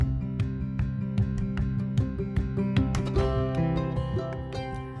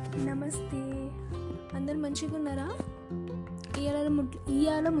అందరు మంచిగా ఉన్నారా?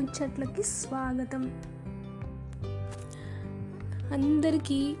 ఇయాల ముచ్చట్లకి స్వాగతం.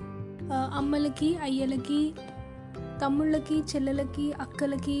 అందరికీ, అమ్మలకి, అయ్యలకి, తమ్ముళ్ళకి, చెల్లెలకి,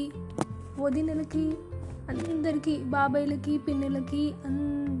 అక్కలకి, వదినలకి, అందరికీ, బాబాయిలకి, పిన్నులకి,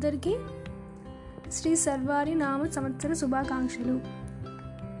 అందరికీ శ్రీ సర్వారి నామ సంవత్సర శుభాకాంక్షలు.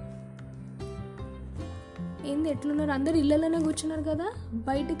 ఏంది ఎట్లున్నారు? అందరు ఇళ్ళలోనే కూర్చున్నారు కదా,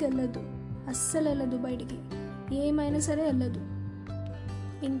 బయటికి వెళ్ళొద్దు, అస్సలు వెళ్ళదు, బయటికి ఏమైనా సరే వెళ్ళదు.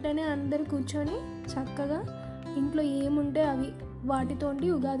 ఇంట్లోనే అందరు కూర్చొని చక్కగా ఇంట్లో ఏముంటే అవి వాటితోటి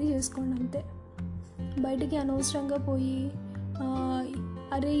ఉగాది చేసుకోండి అంతే. బయటికి అనవసరంగా పోయి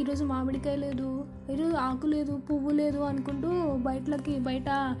అరే ఈరోజు మామిడికాయ లేదు, ఈరోజు ఆకు లేదు, పువ్వు లేదు అనుకుంటూ బయట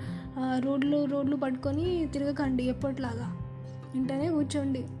రోడ్లు పట్టుకొని తిరగకండి. ఎప్పటిలాగా ఇంటనే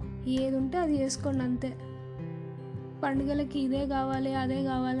కూర్చోండి, ఏది ఉంటే అది చేసుకోండి అంతే. పండుగలకి ఇదే కావాలి అదే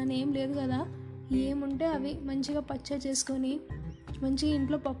కావాలని ఏం లేదు కదా. ఏముంటే అవి మంచిగా పచ్చడి చేసుకొని, మంచిగా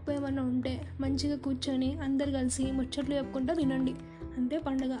ఇంట్లో పప్పు ఏమన్నా ఉంటే మంచిగా కూర్చొని అందరు కలిసి ముచ్చట్లు చెప్పుకుంటూ తినండి అంతే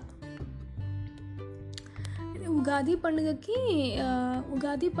పండుగ. ఉగాది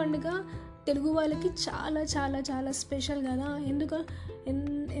పండుగ తెలుగు వాళ్ళకి చాలా చాలా చాలా స్పెషల్ కదా.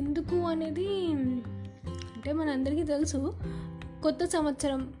 ఎందుకు అనేది అంటే మనందరికీ తెలుసు, కొత్త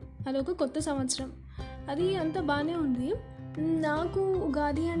సంవత్సరం, అదొక కొత్త సంవత్సరం, అది అంతా బాగానే ఉంది. నాకు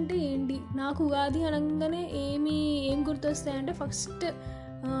ఉగాది అంటే ఏంటి, నాకు ఉగాది అనగానే ఏం గుర్తొస్తాయంటే ఫస్ట్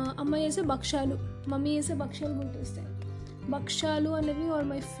అమ్మ చేసే భక్షాలు, మమ్మీ చేసే భక్షాలు గుర్తొస్తాయి. భక్షాలు అనేవి ఆర్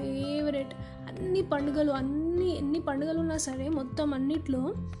మై ఫేవరెట్. ఎన్ని పండుగలు ఉన్నా సరే మొత్తం అన్నిట్లో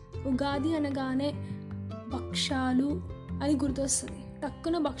ఉగాది అనగానే భక్షాలు అని గుర్తొస్తుంది.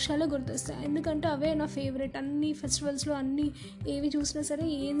 టక్కున భక్షాలే గుర్తొస్తాయి, ఎందుకంటే అవే నా ఫేవరెట్. అన్ని ఫెస్టివల్స్లో అన్ని ఏవి చూసినా సరే,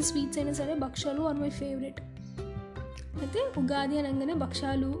 ఏది స్వీట్స్ అయినా సరే భక్షాలు ఆర్ మై ఫేవరెట్. అయితే ఉగాది అనగానే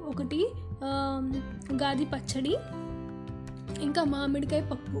భక్షాలు ఒకటి, ఉగాది పచ్చడి, ఇంకా మామిడికాయ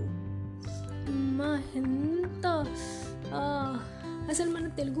పప్పు. ఎంత అసలు మన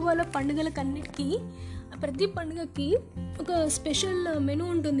తెలుగు వాళ్ళ పండుగలకన్నిటికీ, ప్రతి పండుగకి ఒక స్పెషల్ మెనూ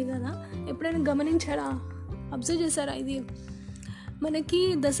ఉంటుంది కదా. ఎప్పుడైనా గమనించారా, అబ్జర్వ్ చేశారా? ఇది మనకి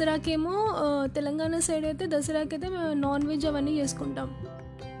దసరాకేమో, తెలంగాణ సైడ్ అయితే దసరాకైతే మేము నాన్ వెజ్ అవన్నీ చేసుకుంటాం.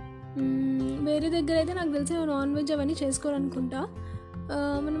 వేరే దగ్గర అయితే నాకు తెలిసి నాన్ వెజ్ అవన్నీ చేసుకోవాలనుకుంటా.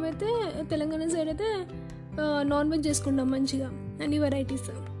 మనమైతే తెలంగాణ సైడ్ అయితే నాన్ వెజ్ చేసుకుంటాం మంచిగా, అన్ని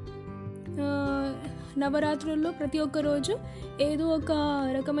వెరైటీస్. నవరాత్రుల్లో ప్రతి ఒక్క రోజు ఏదో ఒక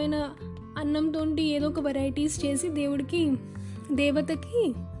రకమైన అన్నంతో ఏదో ఒక వెరైటీస్ చేసి దేవతకి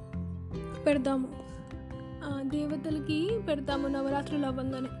పెడతాము నవరాత్రులు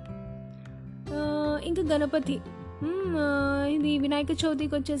అవ్వగానే. ఇంకా గణపతి, ఇది వినాయక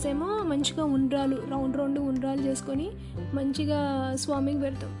చవితికి వచ్చేసేమో మంచిగా ఉండ్రాలు, రౌండ్ ఉండ్రాలు చేసుకొని మంచిగా స్వామికి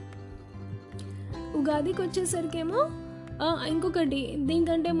పెడతాం. ఉగాదికి వచ్చేసరికేమో ఇంకొకటి,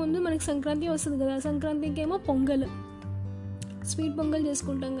 దీనికంటే ముందు మనకి సంక్రాంతి వస్తుంది కదా. సంక్రాంతికి ఏమో పొంగల్, స్వీట్ పొంగల్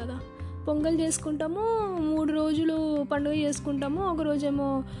చేసుకుంటాం కదా. పొంగల్ చేసుకుంటాము, 3 రోజులు పండుగ చేసుకుంటాము. ఒక రోజేమో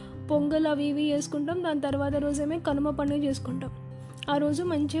పొంగల్ అవి ఇవి చేసుకుంటాం, దాని తర్వాత రోజేమో కనుమ పండుగ చేసుకుంటాం. ఆ రోజు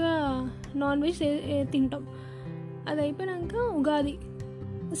మంచిగా నాన్ వెజ్ తింటాం. అది అయిపోయాక ఉగాది.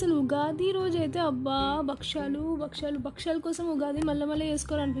 అసలు ఉగాది రోజు అయితే అబ్బా భక్షాల కోసం ఉగాది మళ్ళీ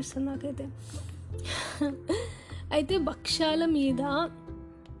చేసుకోవాలనిపిస్తుంది నాకైతే. అయితే భక్షాల మీద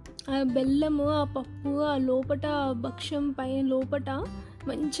ఆ బెల్లము, ఆ పప్పు, ఆ లోపట భక్షం లోపట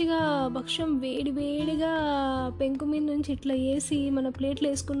మంచిగా భక్షం వేడిగా పెంకు మీద నుంచి ఇట్లా వేసి మన ప్లేట్లో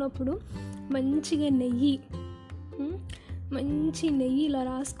వేసుకున్నప్పుడు మంచిగా మంచి నెయ్యి ఇలా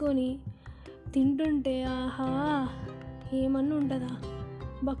రాసుకొని తింటుంటే ఆహా ఏమన్నా ఉంటుందా.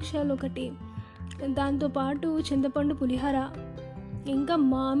 భక్షాలు ఒకటి, దాంతోపాటు చింతపండు పులిహోర, ఇంకా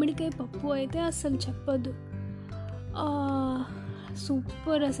మామిడికాయ పప్పు అయితే అస్సలు చెప్పొద్దు,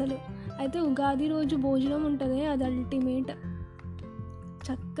 సూపర్ అసలు. అయితే ఉగాది రోజు భోజనం ఉంటుంది, అది అల్టిమేట్.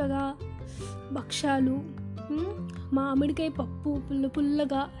 చక్కగా భక్షాలు, మామిడికాయ పప్పు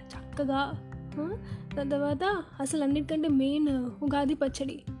పుల్లగా చక్కగా, దాని తర్వాత అసలు అన్నిటికంటే మెయిన్ ఉగాది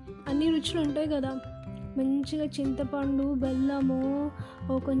పచ్చడి. అన్ని రుచులు ఉంటాయి కదా, మంచిగా చింతపండు, బెల్లము,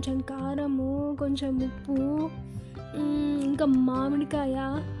 కొంచెం కారము, కొంచెం ఉప్పు, ఇంకా మామిడికాయ.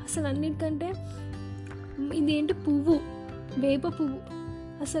 అసలు అన్నిటికంటే ఇదేంటి పువ్వు, వేప పువ్వు.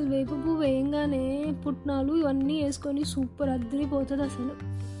 అసలు వేప పువ్వు వేయంగానే పుట్నాలు ఇవన్నీ వేసుకొని సూపర్ అద్దరిపోతుంది అసలు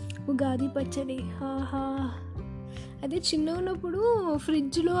ఉగాది పచ్చడి. ఆహా. అదే చిన్నగా ఉన్నప్పుడు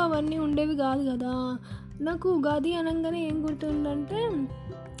ఫ్రిడ్జ్లో అవన్నీ ఉండేవి కాదు కదా. నాకు ఉగాది అనగానే ఏం గుర్తుందంటే,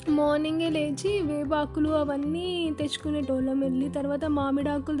 మార్నింగే లేచి వేపాకులు అవన్నీ తెచ్చుకునేటోళ్ళం, వెళ్ళి తర్వాత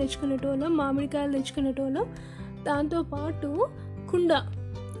మామిడాకులు తెచ్చుకునేటోళ్ళం, మామిడికాయలు తెచ్చుకునేటోళ్ళం. దాంతోపాటు కుండ,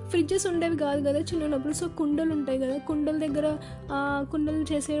 ఫ్రిడ్జెస్ ఉండేవి కాదు కదా చిన్నప్పుడు. సో కుండలు ఉంటాయి కదా, కుండల దగ్గర కుండలు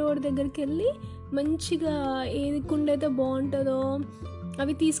చేసేవాడి దగ్గరికి వెళ్ళి మంచిగా ఏది కుండ అయితే బాగుంటుందో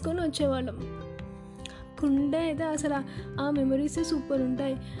అవి తీసుకొని వచ్చేవాళ్ళం. కుండ అయితే అసలు ఆ మెమరీస్ సూపర్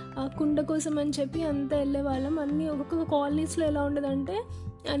ఉంటాయి. ఆ కుండ కోసం అని చెప్పి అంతా వెళ్ళేవాళ్ళం. అన్నీ ఒక్కొక్క కాలనీస్లో ఎలా ఉండేదంటే,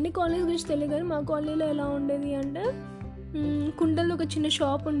 అన్ని కాలనీస్ గురించి తెలియదు కానీ మా కాలనీలో ఎలా ఉండేది అంటే, కుండల్లో ఒక చిన్న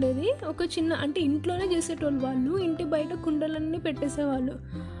షాప్ ఉండేది. ఒక చిన్న అంటే ఇంట్లోనే చేసేటోళ్ళు వాళ్ళు, ఇంటి బయట కుండలన్నీ పెట్టేసేవాళ్ళు.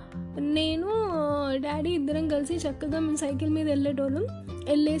 నేను డాడీ ఇద్దరం కలిసి చక్కగా మేము సైకిల్ మీద వెళ్ళేటోళ్ళం.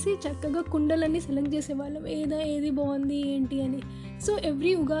 వెళ్ళేసి చక్కగా కుండలన్నీ సెలెక్ట్ చేసేవాళ్ళం, ఏది బాగుంది ఏంటి అని. సో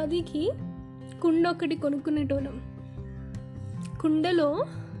ఎవ్రీ ఉగాదికి కుండ ఒకటి కొనుక్కునేటోళ్ళం. కుండలో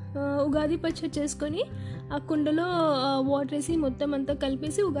ఉగాది పచ్చడి చేసుకొని ఆ కుండలో వాటర్ వేసి మొత్తం అంతా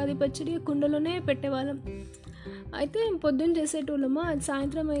కలిపేసి ఉగాది పచ్చడి కుండలోనే పెట్టేవాళ్ళం. అయితే పొద్దున్న చేసేటోళ్ళము, అది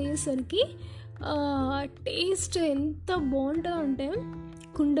సాయంత్రం అయ్యేసరికి టేస్ట్ ఎంత బాగుంటుందో అంటే,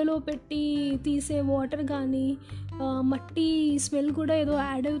 కుండలో పెట్టి తీసే వాటర్ కానీ మట్టి స్మెల్ కూడా ఏదో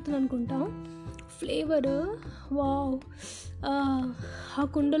యాడ్ అవుతుంది అనుకుంటాం, ఫ్లేవర్ వావ్. ఆ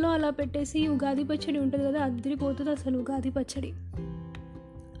కుండలో అలా పెట్టేసి ఉగాది పచ్చడి ఉంటుంది కదా, అదిరిపోతుంది అసలు ఉగాది పచ్చడి.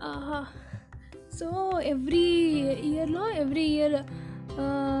 సో ఎవ్రీ ఇయర్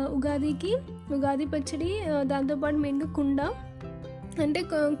ఉగాదికి ఉగాది పచ్చడి, దాంతోపాటు మెయిన్గా కుండ. అంటే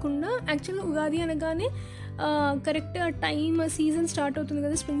కుండ యాక్చువల్గా ఉగాది అనగానే కరెక్ట్ టైం సీజన్ స్టార్ట్ అవుతుంది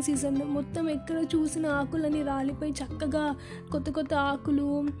కదా, స్ప్రింగ్ సీజన్. మొత్తం ఎక్కడ చూసిన ఆకులన్నీ రాలిపోయి చక్కగా కొత్త కొత్త ఆకులు,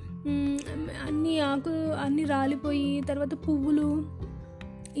 అన్నీ రాలిపోయి, తర్వాత పువ్వులు,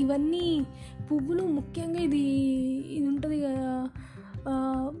 ఇవన్నీ పువ్వులు ముఖ్యంగా ఇది ఉంటుంది కదా,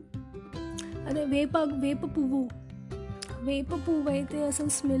 అదే వేప పువ్వు అయితే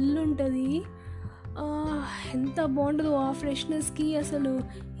అసలు స్మెల్ ఉంటుంది, ఎంత బాగుంటుందో ఆ ఫ్రెష్నెస్కి. అసలు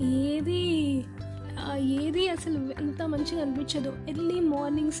ఏది అసలు అంత మంచిగా అనిపించదు. ఎర్లీ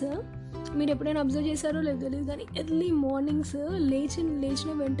మార్నింగ్స్ మీరు ఎప్పుడైనా అబ్జర్వ్ చేశారో లేదో తెలియదు కానీ, ఎర్లీ మార్నింగ్స్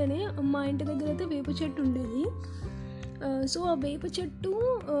లేచిన వెంటనే మా ఇంటి దగ్గర అయితే వేప చెట్టు ఉండేది. సో ఆ వేప చెట్టు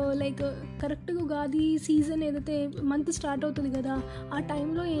లైక్ కరెక్ట్గా ఉగాది సీజన్ ఏదైతే మంత్ స్టార్ట్ అవుతుంది కదా, ఆ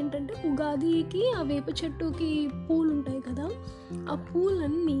టైంలో ఏంటంటే ఉగాదికి ఆ వేప చెట్టుకి పూలు ఉంటాయి కదా, ఆ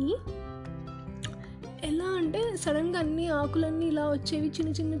పూలన్నీ ఎలా అంటే సడన్గా అన్ని ఆకులన్నీ ఇలా వచ్చేవి,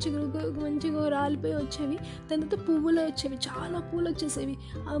 చిన్న చిన్న చిగురు మంచిగా రాలిపోయి వచ్చేవి. దాని తర్వాత పువ్వులు వచ్చేవి, చాలా పూలు వచ్చేసేవి.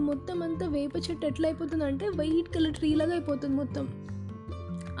 ఆ మొత్తం అంతా వేప చెట్టు ఎట్లా అయిపోతుంది అంటే వైట్ కలర్ ట్రీ లాగా అయిపోతుంది మొత్తం.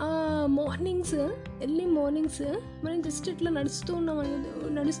 ఎర్లీ మార్నింగ్స్ మనం జస్ట్ ఇట్లా నడుస్తూ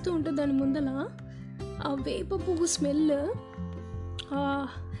ఉంటుంది, దాని ముందల ఆ వేప పువ్వు స్మెల్,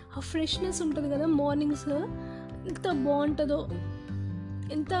 ఆ ఫ్రెష్నెస్ ఉంటుంది కదా మార్నింగ్స్, ఎంత బాగుంటుందో,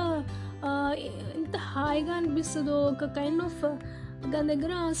 ఎంత హాయిగా అనిపిస్తుందో. ఒక కైండ్ ఆఫ్ దాని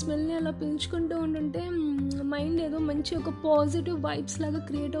దగ్గర ఆ స్మెల్ని అలా పీల్చుకుంటూ ఉంటుంటే మైండ్ ఏదో మంచి ఒక పాజిటివ్ వైబ్స్ లాగా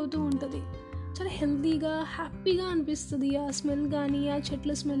క్రియేట్ అవుతూ ఉంటుంది. చాలా హెల్తీగా హ్యాపీగా అనిపిస్తుంది ఆ స్మెల్ కానీ, ఆ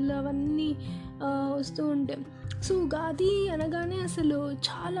చెట్ల స్మెల్ అవన్నీ వస్తూ ఉంటాయి. సో ఉగాది అనగానే అసలు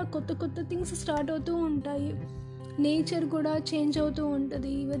చాలా కొత్త కొత్త థింగ్స్ స్టార్ట్ అవుతూ ఉంటాయి. నేచర్ కూడా చేంజ్ అవుతూ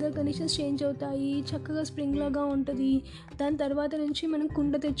ఉంటుంది, వెదర్ కండిషన్స్ చేంజ్ అవుతాయి, చక్కగా స్ప్రింగ్ లాగా ఉంటుంది. దాని తర్వాత నుంచి మనం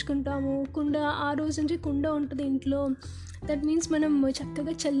కుండ తెచ్చుకుంటాము. ఆ రోజు నుంచి కుండ ఉంటుంది ఇంట్లో. దట్ మీన్స్ మనం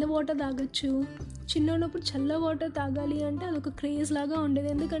చక్కగా చల్ల వాటర్ తాగొచ్చు. చిన్నప్పుడు చల్ల వాటర్ తాగాలి అంటే అదొక క్రేజ్ లాగా ఉండేది,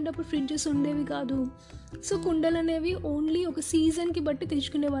 ఎందుకంటే అప్పుడు ఫ్రిడ్జెస్ ఉండేవి కాదు. సో కుండలు అనేవి ఓన్లీ ఒక సీజన్కి బట్టి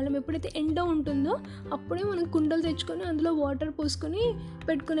తెచ్చుకునే వాళ్ళం. ఎప్పుడైతే ఎండ ఉంటుందో అప్పుడే మనం కుండలు తెచ్చుకొని అందులో వాటర్ పోసుకొని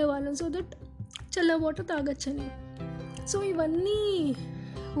పెట్టుకునే వాళ్ళం, సో దట్ చల్ల వాటర్ తాగొచ్చని. సో ఇవన్నీ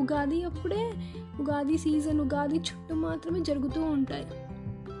ఉగాది అప్పుడే, ఉగాది సీజన్, ఉగాది చుట్టూ మాత్రమే జరుగుతూ ఉంటాయి.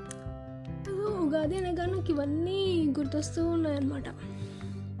 సో ఉగాది అనగా నాకు ఇవన్నీ గుర్తొస్తూ ఉన్నాయన్నమాట.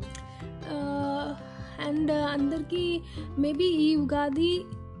 అండ్ అందరికీ మేబీ ఈ ఉగాది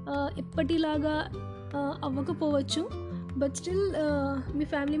ఎప్పటిలాగా అవ్వకపోవచ్చు, but still me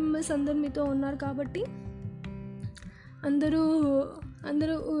family members అందరూ మీతో ఉన్నారు కాబట్టి, అందరూ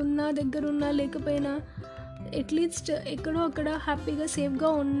ఉన్నా దగ్గర ఉన్నా లేకపోయినా అట్లీస్ట్ ఎక్కడో అక్కడ హ్యాపీగా సేఫ్గా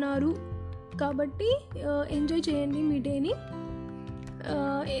ఉన్నారు కాబట్టి ఎంజాయ్ చేయండి మీ డేని.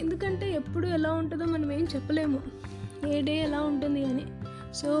 ఎందుకంటే ఎప్పుడు ఎలా ఉంటుందో మనం ఏం చెప్పలేము, ఏ డే ఎలా ఉంటుంది అని.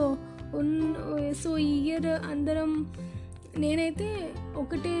 సో ఈ ఇయర్ అందరం, నేనైతే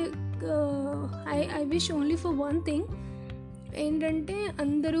ఒకటే I wish only for one thing, ఏంటంటే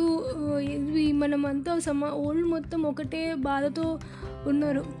అందరూ మనమంతా ఓల్డ్ మొత్తం ఒకటే బాధతో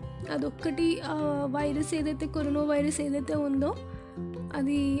ఉన్నారు. అదొక్కటి వైరస్ ఏదైతే, కరోనా వైరస్ ఏదైతే ఉందో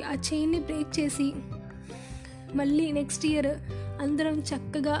అది ఆ చైన్ని బ్రేక్ చేసి మళ్ళీ నెక్స్ట్ ఇయర్ అందరం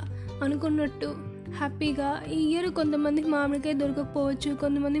చక్కగా అనుకున్నట్టు హ్యాపీగా. ఈ ఇయర్ కొంతమందికి మామిడికాయ దొరకకపోవచ్చు,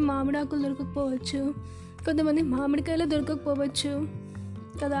 కొంతమంది మామిడాకులు దొరకకపోవచ్చు, కొంతమంది మామిడికాయలు దొరకకపోవచ్చు,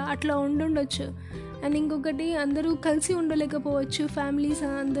 కదా, అట్లా ఉండుండొచ్చు. అండ్ ఇంకొకటి, అందరూ కలిసి ఉండలేకపోవచ్చు ఫ్యామిలీస్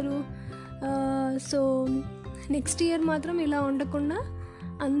అందరూ. సో నెక్స్ట్ ఇయర్ మాత్రం ఇలా ఉండకుండా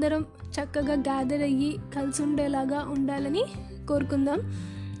అందరం చక్కగా గ్యాదర్ అయ్యి కలిసి ఉండేలాగా ఉండాలని కోరుకుందాం.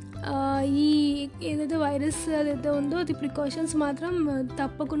 ఈ ఏదైతే వైరస్ అదైతే ఉందో అది ప్రికాషన్స్ మాత్రం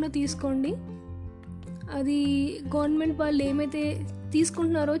తప్పకుండా తీసుకోండి. అది గవర్నమెంట్ వాళ్ళు ఏమైతే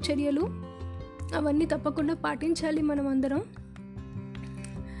తీసుకుంటున్నారో చర్యలు అవన్నీ తప్పకుండా పాటించాలి మనం అందరం.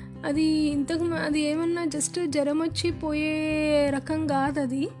 అది ఏమన్నా జస్ట్ జ్వరం వచ్చి పోయే రకం కాదు,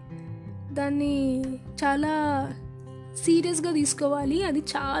 అది దాన్ని చాలా సీరియస్గా తీసుకోవాలి. అది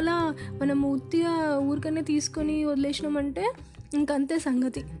చాలా మనము ఉత్తిగా ఊరికనే తీసుకొని వదిలేసినామంటే ఇంకంతే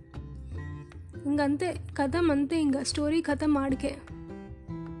సంగతి, ఇంకంతే కథం, అంతే ఇంకా స్టోరీ కథం ఆడికే.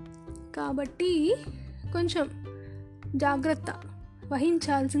 కాబట్టి కొంచెం జాగ్రత్త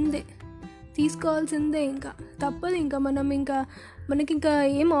వహించాల్సిందే, తీసుకోవాల్సిందే, ఇంకా తప్పదు. ఇంకా మనకి ఇంకా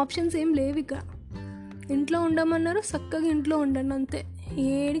ఏం ఆప్షన్స్ ఏం లేవు. ఇక ఇంట్లో ఉండమన్నారు, చక్కగా ఇంట్లో ఉండండి అంతే,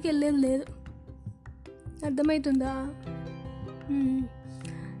 ఏడికి వెళ్ళేది లేదు. అర్థమవుతుందా?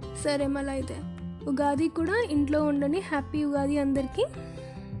 సరే, మళ్ళీ అయితే ఉగాది కూడా ఇంట్లో ఉండండి. హ్యాపీ ఉగాది అందరికీ.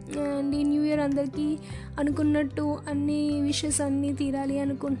 అండ్ ఈ న్యూ ఇయర్ అందరికీ అనుకున్నట్టు అన్ని విషెస్ అన్నీ తీరాలి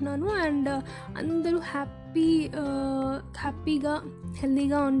అనుకుంటున్నాను. అండ్ అందరూ హ్యాపీగా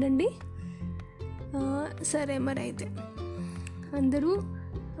హెల్తీగా ఉండండి. సరే, మరి అయితే అందరూ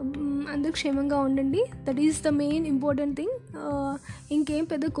క్షేమంగా ఉండండి. That is the main important thing. ఇంకేం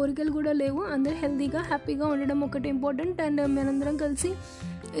పెద్ద కోరికలు కూడా లేవు. అందరూ హెల్తీగా హ్యాపీగా ఉండడం ఒకటి ఇంపార్టెంట్. అండ్ మనందరం కలిసి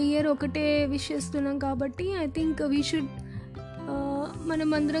ఇయర్ ఒకటే విష్ చేస్తున్నాం కాబట్టి ఐ థింక్ వీ షుడ్ మనం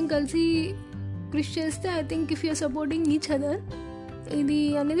అందరం కలిసి కృషి చేస్తే I think if you're supporting each other ఇది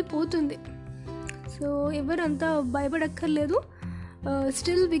అనేది పోతుంది. సో ఎవరంతా భయపడక్కర్లేదు.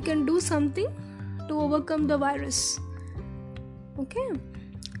 Still we can do something to overcome the virus. Okay,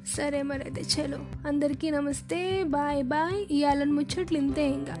 సరే మరి అయితే చలో, అందరికీ నమస్తే, బాయ్ బాయ్. ఇవాళ ముచ్చట్లు ఇంతే.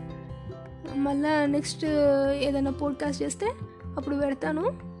 ఇంకా మళ్ళీ నెక్స్ట్ ఏదైనా పోడ్కాస్ట్ చేస్తే అప్పుడు పెడతాను.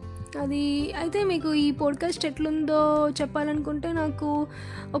 అది అయితే మీకు ఈ పోడ్కాస్ట్ ఎట్లుందో చెప్పాలనుకుంటే నాకు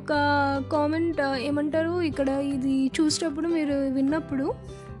ఒక కామెంట్ ఏమంటారు, ఇక్కడ ఇది చూసేటప్పుడు మీరు విన్నప్పుడు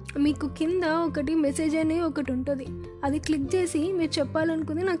మీకు కింద ఒకటి మెసేజ్ అనేది ఒకటి ఉంటుంది. అది క్లిక్ చేసి మీరు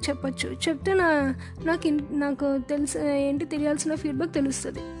చెప్పాలనుకుంది నాకు చెప్పచ్చు. చెప్తే నాకు తెలియాల్సిన ఫీడ్బ్యాక్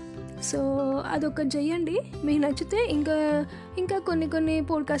తెలుస్తుంది. సో అదొకటి చెయ్యండి. మీకు నచ్చితే ఇంకా కొన్ని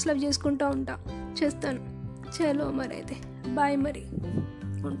పోడ్కాస్ట్లు అవి చేసుకుంటూ చేస్తాను. చలో మరి అయితే బాయ్, మరి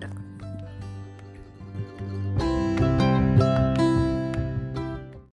ఉంటా.